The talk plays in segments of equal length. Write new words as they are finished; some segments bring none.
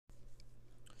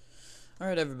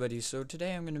Alright everybody, so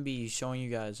today I'm going to be showing you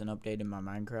guys an update in my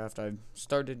Minecraft.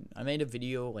 I made a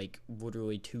video like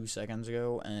literally 2 seconds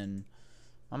ago and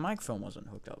my microphone wasn't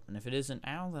hooked up. And if it isn't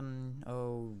now, then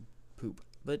oh poop.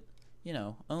 But,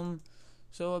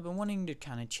 so I've been wanting to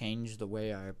kind of change the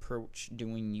way I approach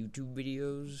doing YouTube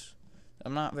videos.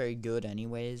 I'm not very good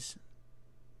anyways.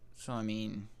 So I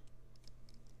mean,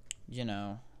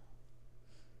 oh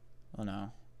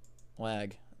no.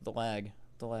 Lag. The lag.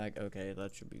 Okay,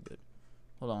 that should be good.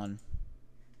 Hold on.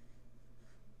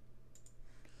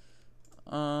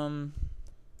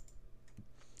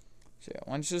 So yeah,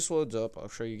 once this loads up, I'll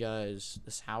show you guys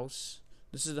this house.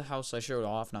 This is the house I showed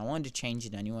off, and I wanted to change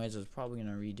it anyways. I was probably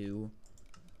gonna redo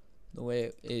the way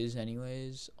it is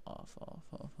anyways. Off,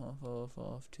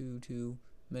 2,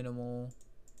 minimal,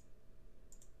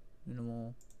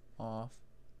 off,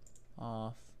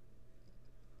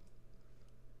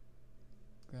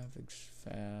 graphics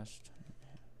fast.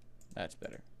 That's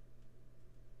better.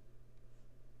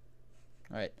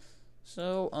 Alright,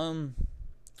 so, I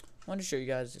want to show you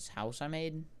guys this house I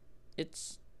made.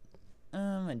 It's,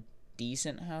 a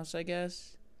decent house, I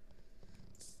guess.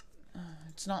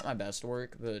 It's not my best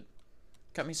work, but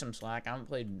cut me some slack. I haven't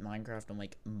played Minecraft in,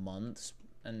 like, months,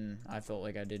 and I felt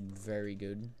like I did very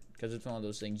good, because it's one of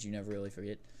those things you never really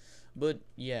forget. But,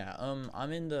 yeah,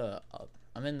 I'm in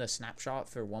the snapshot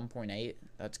for 1.8.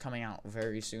 That's coming out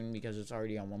very soon because it's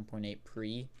already on 1.8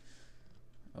 pre.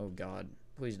 Oh god,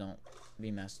 please don't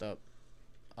be messed up.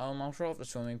 I'll show off the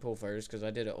swimming pool first because I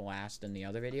did it last in the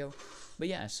other video. But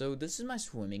yeah, so this is my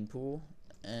swimming pool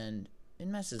and it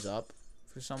messes up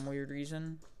for some weird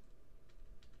reason.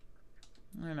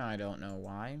 And I don't know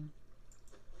why.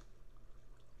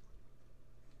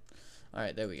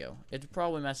 Alright, there we go. It's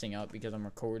probably messing up because I'm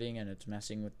recording and it's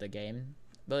messing with the game.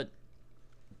 But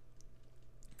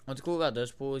what's cool about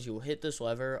this pool is you'll hit this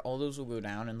lever, all those will go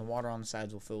down, and the water on the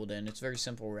sides will fill it in. It's very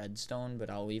simple redstone, but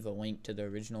I'll leave a link to the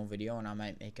original video, and I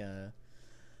might make a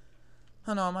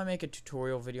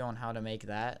tutorial video on how to make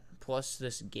that. Plus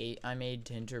this gate I made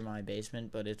to enter my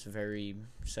basement, but it's very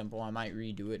simple. I might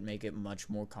redo it and make it much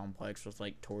more complex with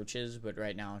like torches, but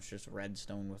right now it's just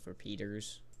redstone with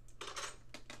repeaters.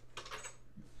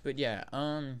 But yeah,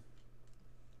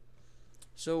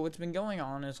 so what's been going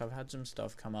on is I've had some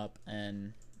stuff come up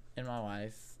and in my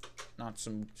life, not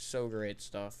some so great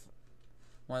stuff.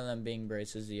 One of them being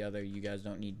braces, the other you guys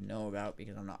don't need to know about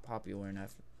because I'm not popular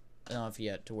enough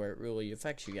yet to where it really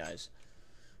affects you guys.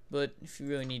 But if you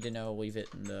really need to know, leave it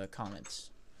in the comments.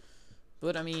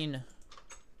 But I mean,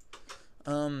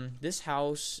 this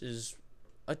house is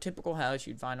a typical house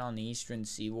you'd find on the Eastren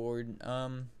Seaboard.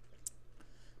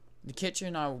 The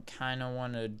kitchen, I kind of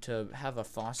wanted to have a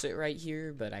faucet right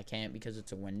here, but I can't because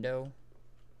it's a window.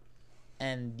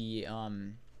 And the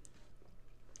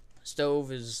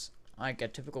stove is like a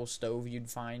typical stove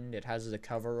you'd find. It has the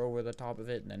cover over the top of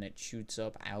it, and then it shoots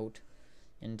up out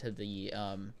into the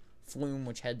flume,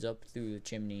 which heads up through the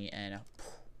chimney, and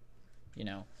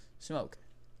smoke.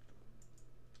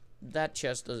 That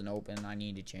chest doesn't open. I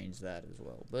need to change that as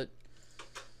well. But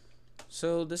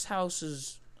so this house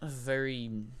is a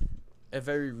very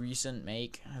recent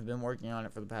make. I've been working on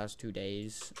it for the past 2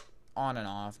 days. On and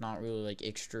off, not really like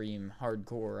extreme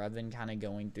hardcore. I've been kind of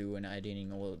going through and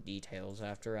editing a little details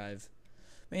after I've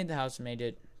made the house and made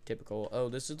it typical. Oh,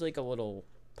 this is like a little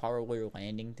parlor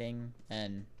landing thing,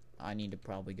 and I need to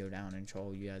probably go down and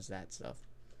show you guys that stuff.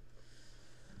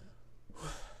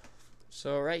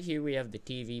 So right here we have the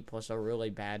TV plus a really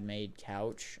bad made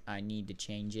couch. I need to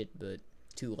change it, but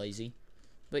too lazy.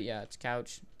 But yeah, it's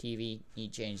couch, TV,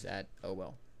 need to change that. Oh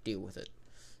well, deal with it.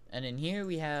 And in here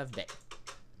we have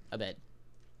a bed.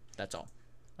 That's all.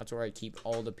 That's where I keep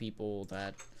all the people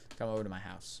that come over to my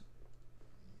house.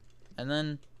 And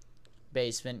then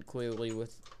basement, clearly,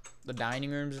 with the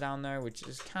dining rooms down there, which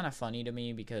is kind of funny to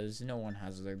me because no one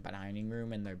has their dining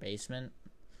room in their basement.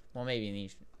 Well,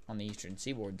 maybe on the Eastern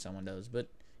Seaboard someone does, but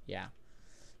yeah.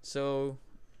 So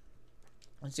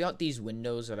it's got these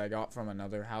windows that I got from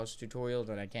another house tutorial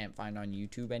that I can't find on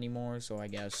YouTube anymore, so I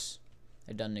guess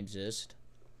it doesn't exist.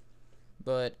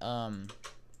 But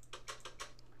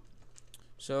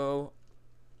so,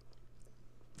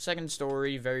 second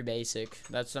story, very basic.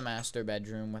 That's the master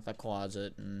bedroom with a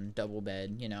closet and double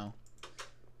bed,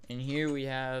 And here we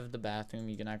have the bathroom.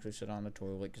 You can actually sit on the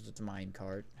toilet because it's a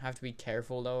minecart. Have to be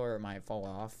careful though, or it might fall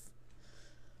off.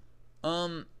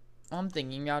 I'm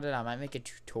thinking about it. I might make a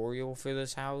tutorial for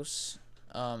this house.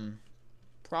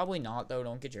 Probably not though.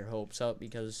 Don't get your hopes up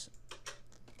because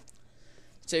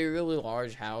it's a really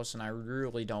large house and I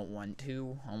really don't want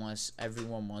to. Unless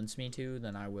everyone wants me to,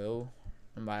 then I will.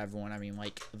 And by everyone, I mean,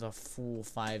 like, the full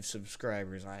 5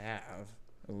 subscribers I have.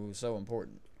 It was so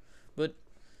important. But,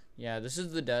 yeah, this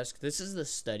is the desk. This is the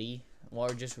study.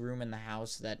 Largest room in the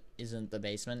house that isn't the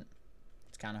basement.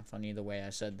 It's kind of funny the way I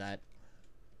said that.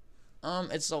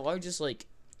 It's the largest, like,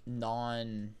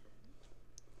 it's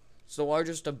the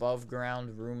largest above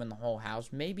ground room in the whole house.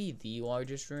 Maybe the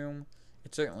largest room.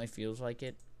 It certainly feels like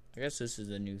it. I guess this is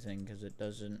a new thing because it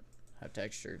doesn't have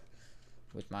texture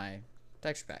with my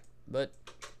texture pack. But,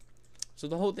 so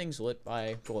the whole thing's lit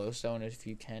by glowstone, if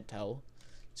you can't tell.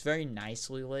 It's very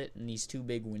nicely lit, and these 2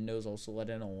 big windows also let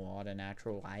in a lot of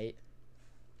natural light.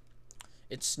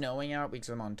 It's snowing out because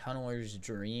I'm on Tunneler's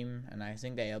Dream, and I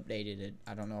think they updated it.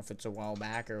 I don't know if it's a while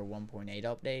back or a 1.8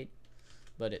 update,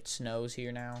 but it snows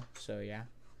here now, so yeah.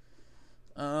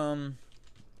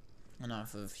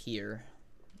 Enough of here.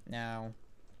 Now,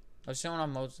 I was showing off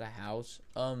most of the house.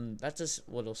 That's this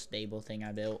little stable thing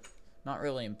I built. Not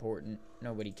really important.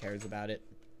 Nobody cares about it.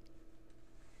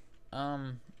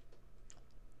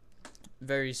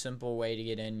 Very simple way to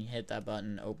get in. You hit that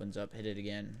button, opens up, hit it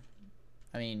again.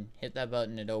 I mean, hit that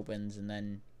button, it opens, and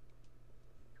then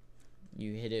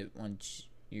you hit it once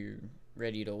you're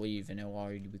ready to leave, and it'll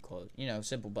already be closed. You know,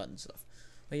 simple button stuff.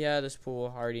 But yeah, this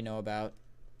pool I already know about.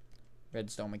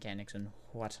 Redstone mechanics and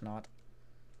whatnot.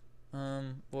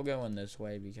 We'll go in this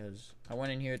way because I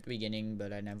went in here at the beginning,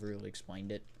 but I never really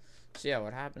explained it. So yeah,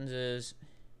 what happens is,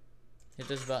 hit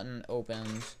this button,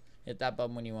 opens. Hit that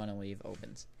button when you want to leave,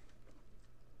 opens.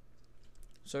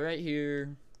 So right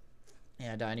here,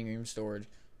 yeah, dining room storage.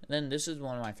 And then this is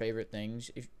one of my favorite things.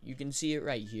 If you can see it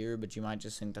right here, but you might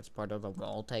just think that's part of the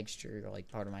wall texture, or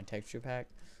like part of my texture pack.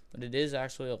 But it is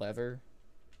actually a lever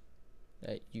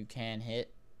that you can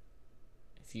hit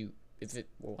if it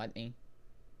will let me.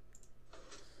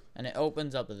 And it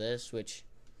opens up this, which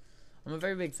I'm a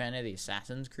very big fan of the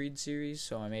Assassin's Creed series,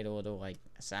 so I made a little like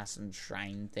Assassin's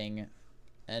Shrine thing,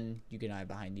 and you can hide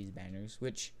behind these banners.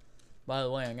 Which, by the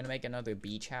way, I'm gonna make another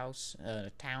beach house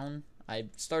town. I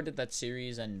started that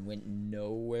series and went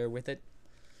nowhere with it,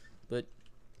 but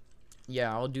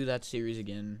yeah, I'll do that series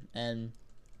again. And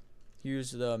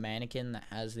here's the mannequin that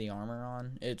has the armor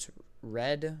on. It's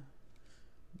red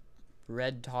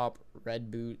top,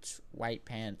 red boots, white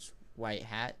pants, white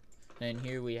hat. And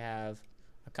here we have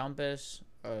a compass,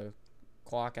 a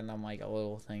clock, and then like a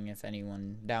little thing. If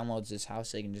anyone downloads this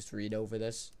house, they can just read over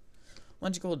this.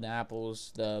 Bunch of golden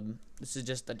apples. This is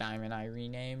just the diamond I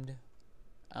renamed.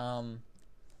 An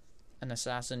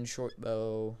assassin short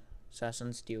bow,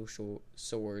 assassin steel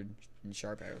sword, and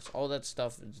sharp arrows. All that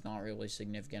stuff is not really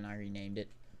significant. I renamed it.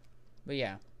 But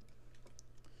yeah.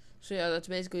 So yeah, that's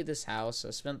basically this house. I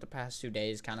spent the past 2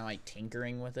 days kind of like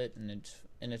tinkering with it, and it's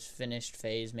in its finished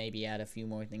phase. Maybe add a few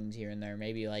more things here and there.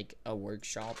 Maybe like a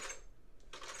workshop.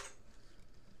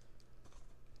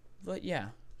 But yeah,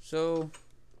 so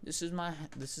this is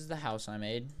the house I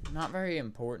made. Not very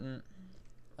important.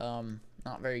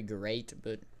 Not very great,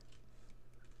 but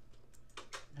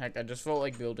heck, I just felt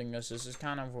like building this. This is I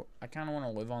kind of want to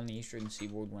live on the Eastern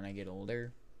Seaboard when I get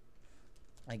older,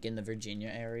 like in the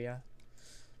Virginia area.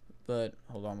 But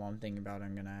hold on, while I'm thinking about it,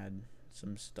 I'm gonna add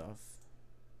some stuff.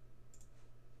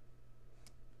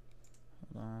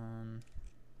 Hold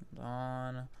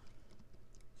on.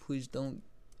 Please don't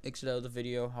exit out of the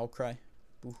video. I'll cry.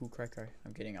 Boo-hoo, cry.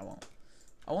 I'm kidding, I won't.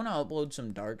 I want to upload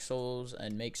some Dark Souls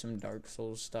and make some Dark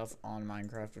Souls stuff on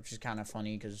Minecraft, which is kind of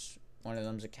funny because one of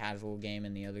them's a casual game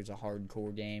and the other's a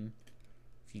hardcore game.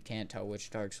 If you can't tell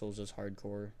which Dark Souls is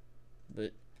hardcore.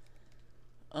 But,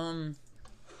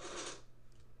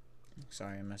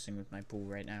 sorry, I'm messing with my pool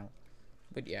right now.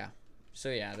 But yeah. So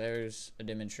yeah, there's a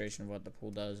demonstration of what the pool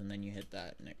does, and then you hit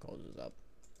that and it closes up.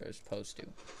 Or it's supposed to.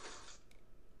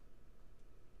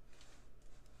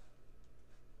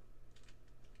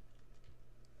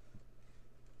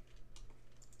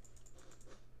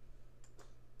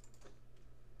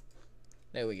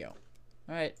 There we go.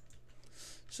 Alright.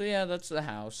 So yeah, that's the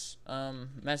house.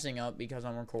 Messing up because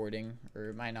I'm recording. Or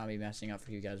it might not be messing up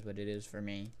for you guys, but it is for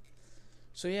me.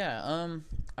 So yeah,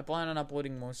 I plan on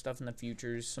uploading more stuff in the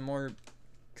future. Some more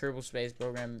Kerbal Space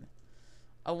Program.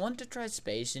 I want to try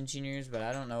Space Engineers, but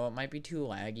I don't know. It might be too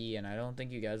laggy, and I don't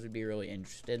think you guys would be really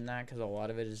interested in that, because a lot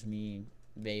of it is me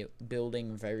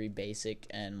building very basic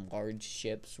and large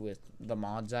ships with the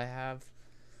mods I have.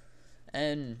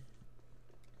 And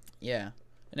yeah.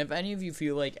 And if any of you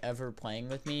feel like ever playing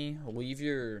with me, leave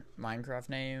your Minecraft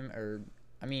name, or,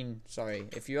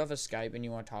 if you have a Skype and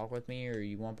you want to talk with me, or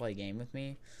you want to play a game with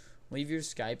me, leave your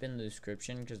Skype in the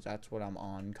description, because that's what I'm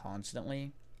on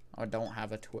constantly. I don't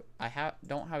have a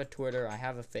don't have a Twitter. I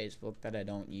have a Facebook that I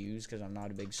don't use, because I'm not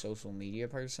a big social media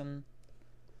person.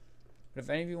 But if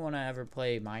any of you want to ever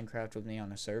play Minecraft with me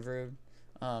on a server,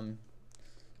 tell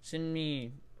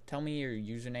me your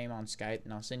username on Skype,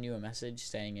 and I'll send you a message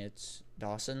saying it's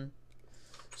Dawson.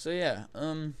 So yeah,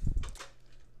 thank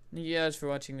you guys for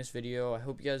watching this video. I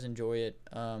hope you guys enjoy it.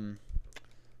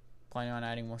 Planning on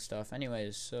adding more stuff.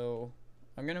 Anyways, so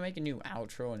I'm gonna make a new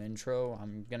outro and intro.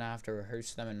 I'm gonna have to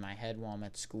rehearse them in my head while I'm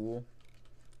at school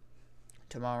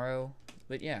tomorrow.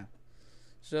 But yeah,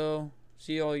 so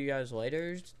see all you guys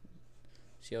later.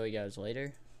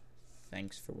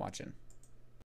 Thanks for watching.